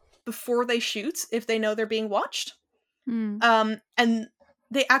longer before they shoot if they know they're being watched. And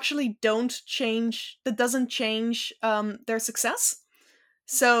they actually don't change, that doesn't change their success.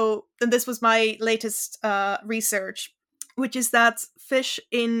 So, and this was my latest research, which is that fish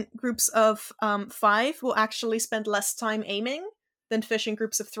in groups of 5 will actually spend less time aiming than fish in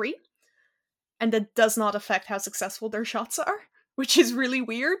groups of 3. And that does not affect how successful their shots are, which is really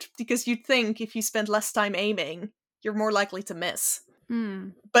weird, because you'd think if you spend less time aiming, you're more likely to miss.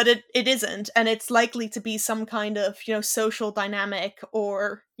 But it isn't, and it's likely to be some kind of, social dynamic,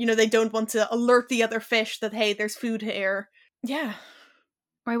 or, they don't want to alert the other fish that, hey, there's food here. Yeah.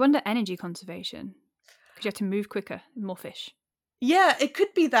 Or I wonder energy conservation, because you have to move quicker, more fish. Yeah, it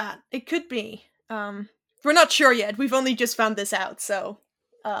could be that. It could be. We're not sure yet. We've only just found this out, so...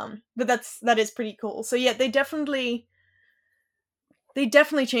 but that is pretty cool. So yeah, they definitely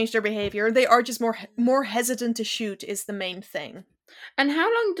change their behavior. They are just more hesitant to shoot is the main thing. And how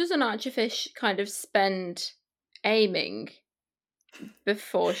long does an archerfish kind of spend aiming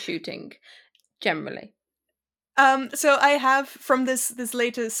before shooting, generally? So I have, from this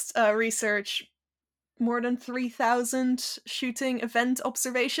latest research, more than 3,000 shooting event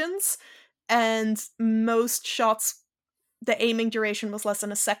observations, and most shots, the aiming duration was less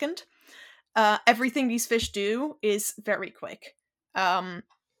than a second. Everything these fish do is very quick.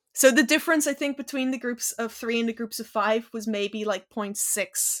 So the difference, I think, between the groups of 3 and the groups of 5 was maybe like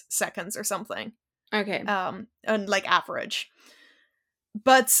 0.6 seconds or something. Okay. And like average.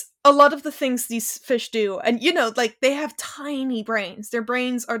 But a lot of the things these fish do, and like they have tiny brains. Their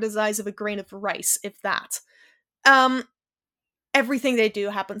brains are the size of a grain of rice, if that. Everything they do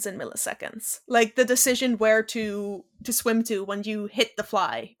happens in milliseconds. Like the decision where to swim to when you hit the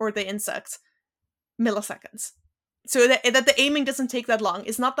fly or the insect, milliseconds. So that the aiming doesn't take that long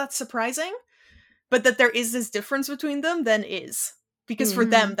is not that surprising, but that there is this difference between them then is. Because for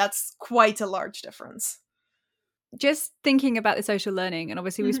them, that's quite a large difference. Just thinking about the social learning, and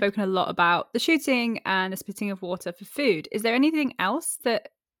obviously we've spoken a lot about the shooting and the spitting of water for food. Is there anything else that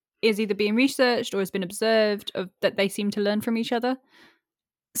is either being researched or has been observed that they seem to learn from each other?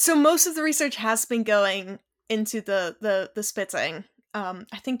 So most of the research has been going into the spitting.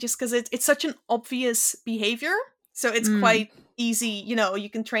 I think just because it's such an obvious behavior. So it's quite easy, you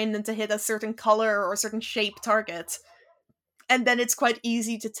can train them to hit a certain color or a certain shape target. And then it's quite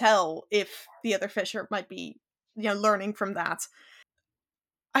easy to tell if the other fish might be, learning from that.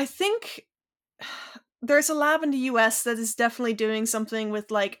 I think there's a lab in the US that is definitely doing something with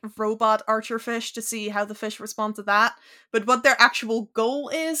like robot archerfish to see how the fish respond to that. But what their actual goal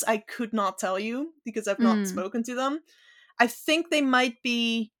is, I could not tell you because I've not spoken to them. I think they might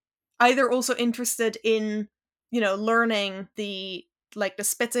be either also interested in, learning the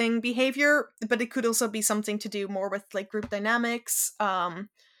spitting behavior, but it could also be something to do more with like group dynamics,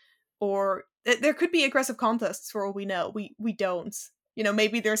 or there could be aggressive contests for all we know. We don't.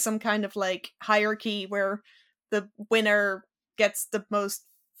 Maybe there's some kind of like hierarchy where the winner gets the most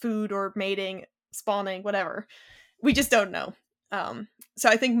food or mating, spawning, whatever. We just don't know. So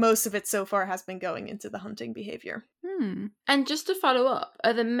I think most of it so far has been going into the hunting behavior. And just to follow up,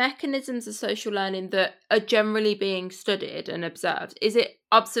 are the mechanisms of social learning that are generally being studied and observed, is it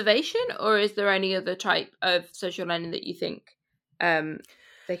observation, or is there any other type of social learning that you think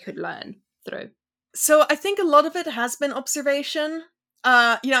they could learn through? So I think a lot of it has been observation.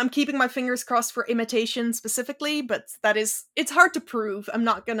 I'm keeping my fingers crossed for imitation specifically, but it's hard to prove. I'm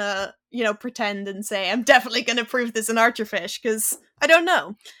not gonna, pretend and say I'm definitely gonna prove this in Archerfish, because I don't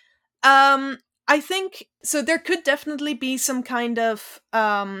know. I think, so there could definitely be some kind of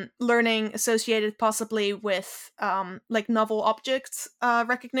learning associated possibly with like novel object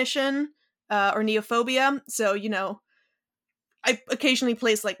recognition or neophobia. So, I occasionally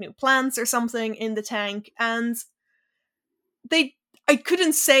place like new plants or something in the tank, and I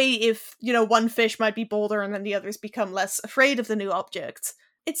couldn't say if, one fish might be bolder and then the others become less afraid of the new object.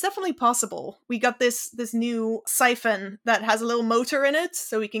 It's definitely possible. We got this new siphon that has a little motor in it,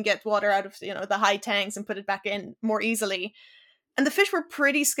 so we can get water out of, the high tanks and put it back in more easily. And the fish were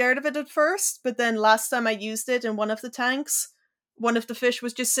pretty scared of it at first, but then last time I used it in one of the tanks, one of the fish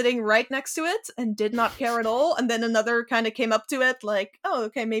was just sitting right next to it and did not care at all. And then another kind of came up to it like, oh,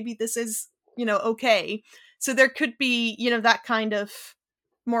 okay, maybe this is, okay. So there could be, that kind of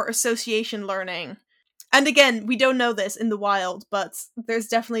more association learning. And again, we don't know this in the wild, but there's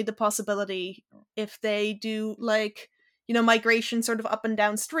definitely the possibility if they do like, migration sort of up and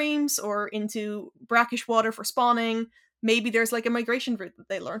down streams or into brackish water for spawning, maybe there's like a migration route that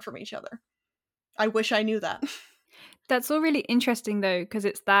they learn from each other. I wish I knew that. That's all really interesting though, because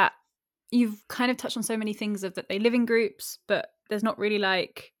it's that you've kind of touched on so many things of that they live in groups, but there's not really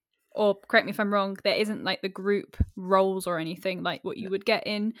like, or correct me if I'm wrong, there isn't like the group roles or anything like what you would get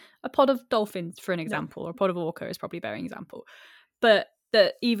in a pod of dolphins, for an example, or a pod of orca is probably a better example. But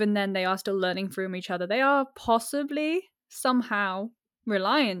that even then they are still learning from each other. They are possibly somehow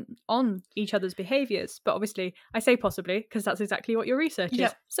reliant on each other's behaviors. But obviously, I say possibly because that's exactly what your research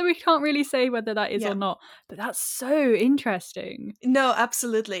is. So we can't really say whether that is or not. But that's so interesting. No,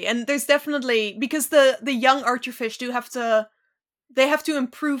 absolutely. And there's definitely, because the young archerfish do have to, they have to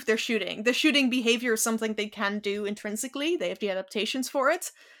improve their shooting. The shooting behavior is something they can do intrinsically. They have the adaptations for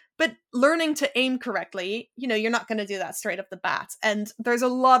it. But learning to aim correctly, you're not going to do that straight off the bat. And there's a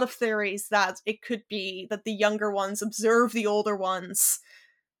lot of theories that it could be that the younger ones observe the older ones,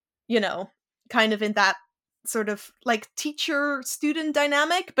 kind of in that sort of like teacher-student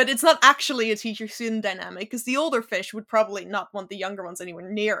dynamic. But it's not actually a teacher-student dynamic because the older fish would probably not want the younger ones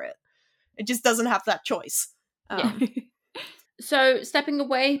anywhere near it. It just doesn't have that choice. Yeah. So stepping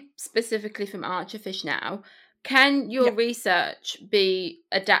away specifically from archerfish now, can your research be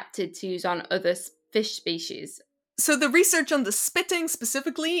adapted to use on other fish species? So the research on the spitting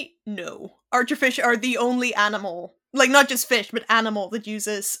specifically, no. Archerfish are the only animal, like not just fish, but animal that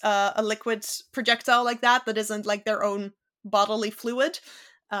uses a liquid projectile like that isn't like their own bodily fluid.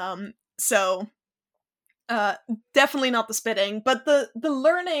 So definitely not the spitting, but the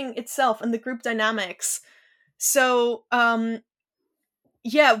learning itself and the group dynamics. So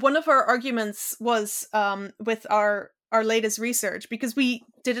one of our arguments was with our latest research, because we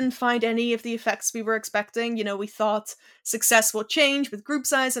didn't find any of the effects we were expecting. We thought success will change with group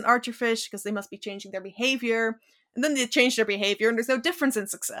size and archerfish because they must be changing their behavior. And then they change their behavior and there's no difference in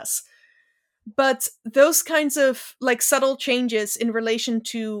success. But those kinds of like subtle changes in relation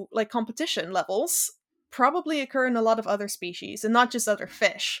to like competition levels probably occur in a lot of other species and not just other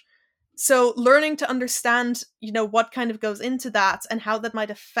fish. So learning to understand, what kind of goes into that and how that might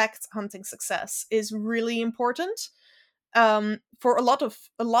affect hunting success is really important for a lot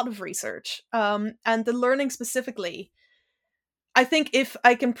of research. And the learning specifically, I think if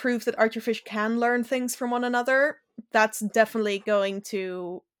I can prove that archerfish can learn things from one another, that's definitely going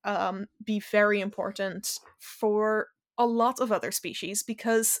to be very important for a lot of other species,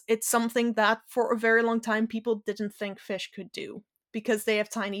 because it's something that for a very long time people didn't think fish could do. Because they have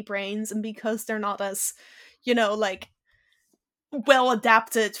tiny brains and because they're not as, like well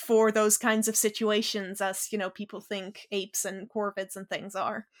adapted for those kinds of situations as, people think apes and corvids and things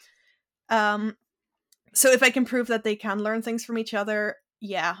are. So if I can prove that they can learn things from each other,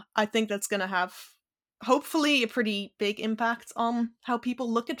 I think that's going to have hopefully a pretty big impact on how people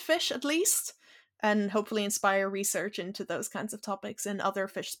look at fish, at least, and hopefully inspire research into those kinds of topics in other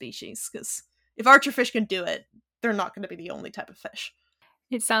fish species. Because if archerfish can do it, they're not going to be the only type of fish.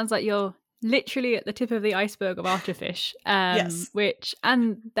 It sounds like you're literally at the tip of the iceberg of archerfish, yes. Which,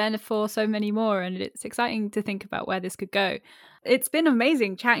 and then for so many more, and it's exciting to think about where this could go. It's been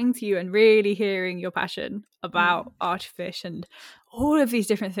amazing chatting to you and really hearing your passion about archerfish and all of these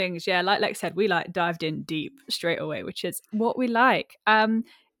different things. Yeah, like Lex said, we dived in deep straight away, which is what we like.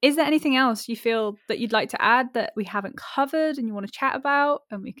 Is there anything else you feel that you'd like to add that we haven't covered and you want to chat about?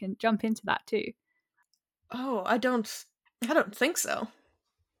 And we can jump into that too. Oh, I don't think so.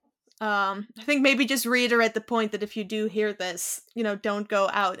 I think maybe just reiterate the point that if you do hear this, don't go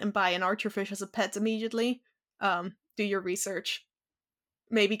out and buy an archerfish as a pet immediately. Do your research.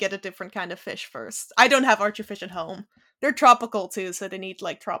 Maybe get a different kind of fish first. I don't have archerfish at home. They're tropical too, so they need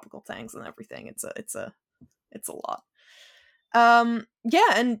like tropical tanks and everything. It's a lot.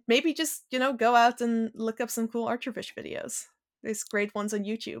 And maybe just, go out and look up some cool archerfish videos. There's great ones on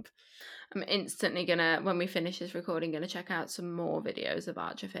YouTube. I'm instantly gonna, when we finish this recording, gonna check out some more videos of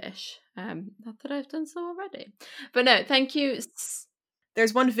Archerfish. Not that I've done so already. But no, thank you.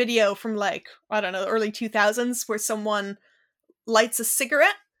 There's one video from like, I don't know, early 2000s where someone lights a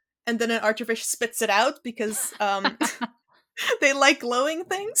cigarette and then an Archerfish spits it out because they like glowing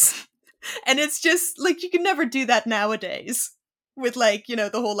things. And it's just like, you can never do that nowadays with like, you know,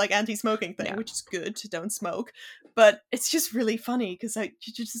 the whole like anti-smoking thing, which is good, don't smoke. But it's just really funny because you're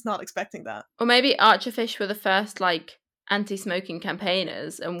just not expecting that. Or maybe Archerfish were the first like anti-smoking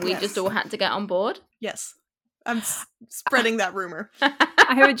campaigners and we just all had to get on board. Yes. I'm spreading that rumor.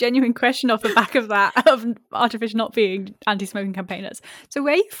 I have a genuine question off the back of that, of Archerfish not being anti-smoking campaigners. So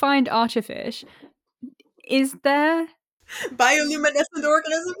where you find Archerfish, is there... bioluminescent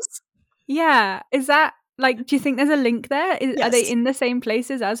organisms? Yeah. Is that, like, do you think there's a link there? Yes. Are they in the same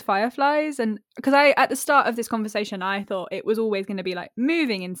places as fireflies? And because at the start of this conversation, I thought it was always going to be like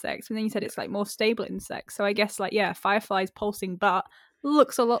moving insects. And then you said it's like more stable insects. So I guess like, yeah, fireflies pulsing butt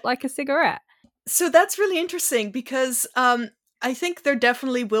looks a lot like a cigarette. So that's really interesting because I think there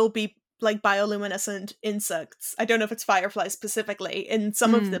definitely will be like bioluminescent insects. I don't know if it's fireflies specifically in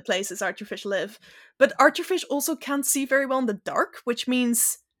some of the places Archerfish live, but Archerfish also can't see very well in the dark, which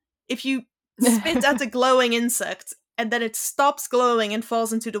means if you spit at a glowing insect and then it stops glowing and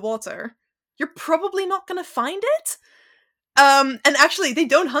falls into the water, you're probably not going to find it. And actually, they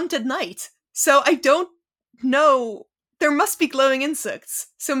don't hunt at night, so I don't know. There must be glowing insects.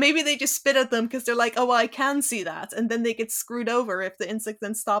 So maybe they just spit at them because they're like, oh, well, I can see that. And then they get screwed over if the insect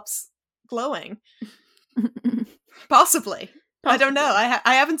then stops glowing. Possibly. I don't know.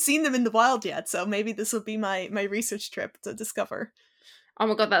 I haven't seen them in the wild yet. So maybe this will be my research trip to discover. Oh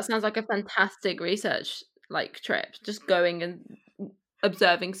my God, that sounds like a fantastic research trip. Just going and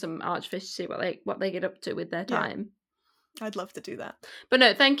observing some Archerfish to see what they get up to with their time. I'd love to do that. But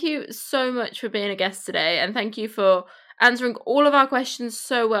no, thank you so much for being a guest today. And thank you for answering all of our questions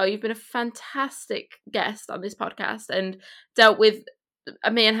so well. You've been a fantastic guest on this podcast and dealt with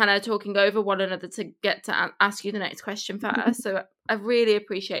me and Hannah talking over one another to get to ask you the next question first. So I really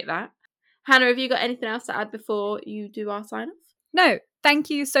appreciate that. Hannah, have you got anything else to add before you do our sign off? No, thank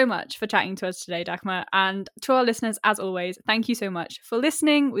you so much for chatting to us today, Dagmar. And to our listeners, as always, thank you so much for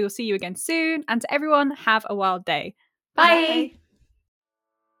listening. We will see you again soon. And to everyone, have a wild day. Bye.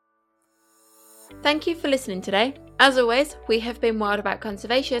 Thank you for listening today. As always, we have been wild about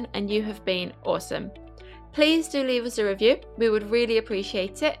conservation and you have been awesome. Please do leave us a review. We would really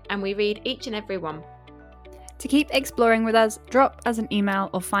appreciate it and we read each and every one. To keep exploring with us, drop us an email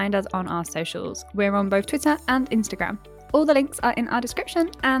or find us on our socials. We're on both Twitter and Instagram. All the links are in our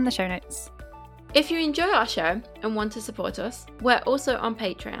description and the show notes. If you enjoy our show and want to support us, we're also on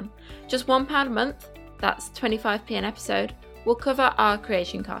Patreon. Just £1 a month, that's 25p an episode, will cover our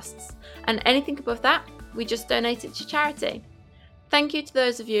creation costs. And anything above that, we just donate it to charity. Thank you to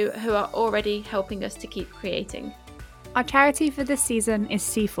those of you who are already helping us to keep creating. Our charity for this season is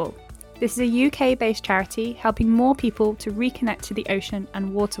Seafall. This is a UK-based charity helping more people to reconnect to the ocean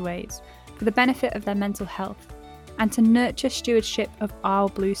and waterways for the benefit of their mental health and to nurture stewardship of our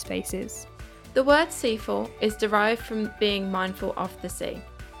blue spaces. The word seafall is derived from being mindful of the sea,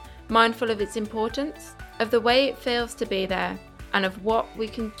 mindful of its importance, of the way it feels to be there, and of what we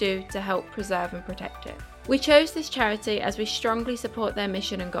can do to help preserve and protect it. We chose this charity as we strongly support their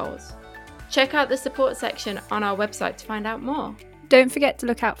mission and goals. Check out the support section on our website to find out more. Don't forget to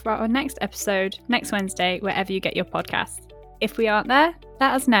look out for our next episode next Wednesday, wherever you get your podcasts. If we aren't there,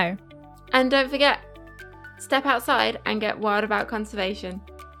 let us know. And don't forget, step outside and get wild about conservation.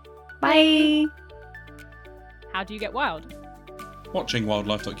 Bye! How do you get wild? Watching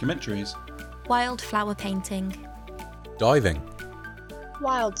wildlife documentaries. Wildflower painting. Diving.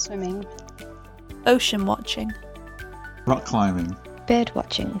 Wild swimming. Ocean watching. Rock climbing. Bird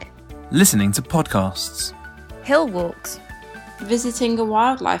watching. Listening to podcasts. Hill walks. Visiting a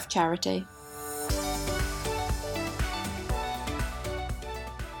wildlife charity.